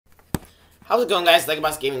How's it going, guys?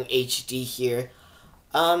 Boss Gaming HD here.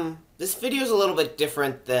 This video is a little bit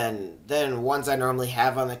different than ones I normally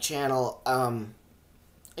have on the channel.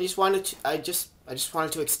 I just wanted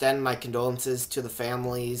to extend my condolences to the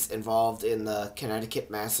families involved in the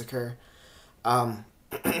Connecticut massacre.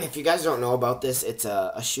 If you guys don't know about this, it's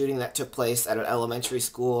a shooting that took place at an elementary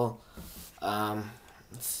school,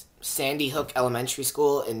 Sandy Hook Elementary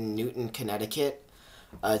School in Newton, Connecticut.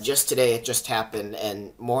 Just today, it just happened,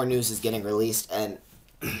 and more news is getting released, and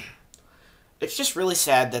it's just really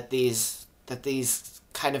sad that these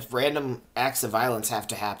kind of random acts of violence have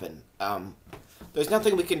to happen. There's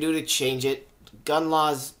nothing we can do to change it. Gun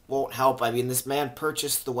laws won't help. I mean, this man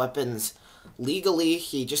purchased the weapons legally.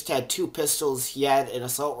 He just had 2 pistols. He had an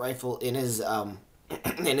assault rifle in his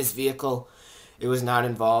in his vehicle. It was not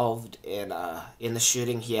involved in the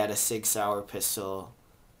shooting. He had a Sig Sauer pistol.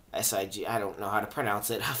 SIG, I don't know how to pronounce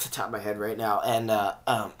it off the top of my head right now, and a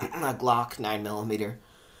Glock 9mm.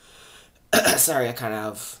 Sorry,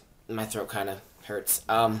 my throat kind of hurts.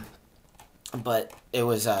 But it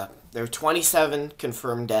was, there were 27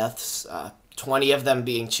 confirmed deaths, 20 of them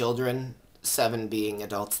being children, 7 being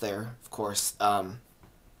adults there, of course. And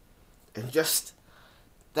just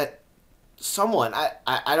that someone,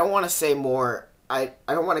 I don't want to say more, I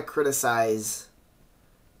don't want to criticize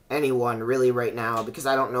anyone really right now because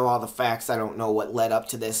I don't know all the facts. I don't know what led up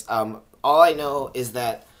to this. All I know is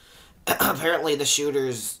that apparently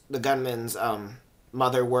the gunman's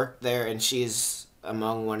mother worked there, and she's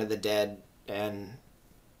among one of the dead. And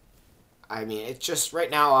I mean, it's just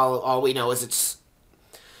right now all we know is it's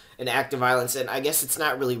an act of violence, and I guess it's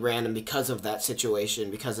not really random because of that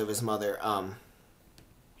situation, because of his mother.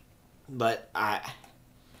 But I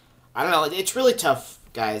don't know. It's really tough,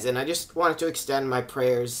 guys, and I just wanted to extend my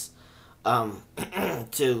prayers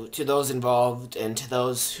to those involved and to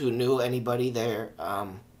those who knew anybody there.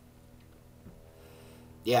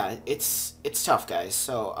 Yeah, it's tough, guys.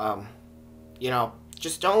 So you know,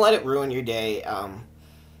 just don't let it ruin your day.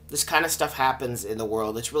 This kind of stuff happens in the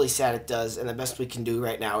world. It's really sad it does, and the best we can do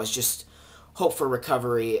right now is just hope for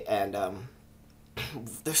recovery. And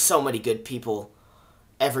there's so many good people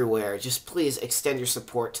everywhere. Just please extend your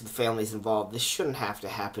support to the families involved. This shouldn't have to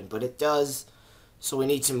happen, but it does, so we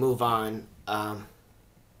need to move on.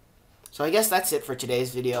 So I guess that's it for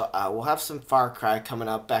today's video. We'll have some Far Cry coming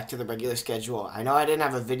up, back to the regular schedule. I know I didn't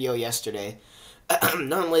have a video yesterday.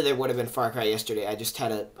 Normally there would have been Far Cry yesterday. I just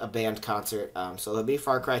had a band concert. So there'll be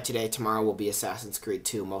Far Cry today. Tomorrow will be Assassin's Creed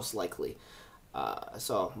 2, most likely.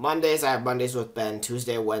 So Mondays, I have Mondays with Ben.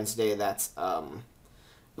 Tuesday, Wednesday, that's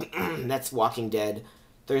that's Walking Dead.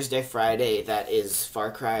 Thursday, Friday, that is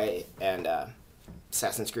Far Cry, and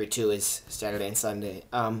Assassin's Creed 2 is Saturday and Sunday.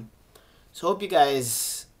 So hope you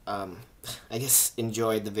guys, I guess,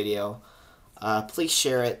 enjoyed the video. Please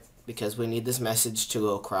share it, because we need this message to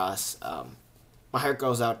go across. My heart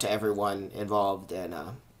goes out to everyone involved, and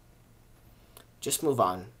just move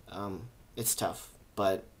on. It's tough,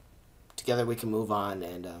 but together we can move on,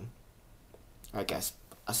 and alright, guys.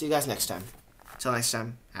 I'll see you guys next time. Until next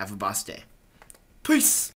time, have a boss day. Peace!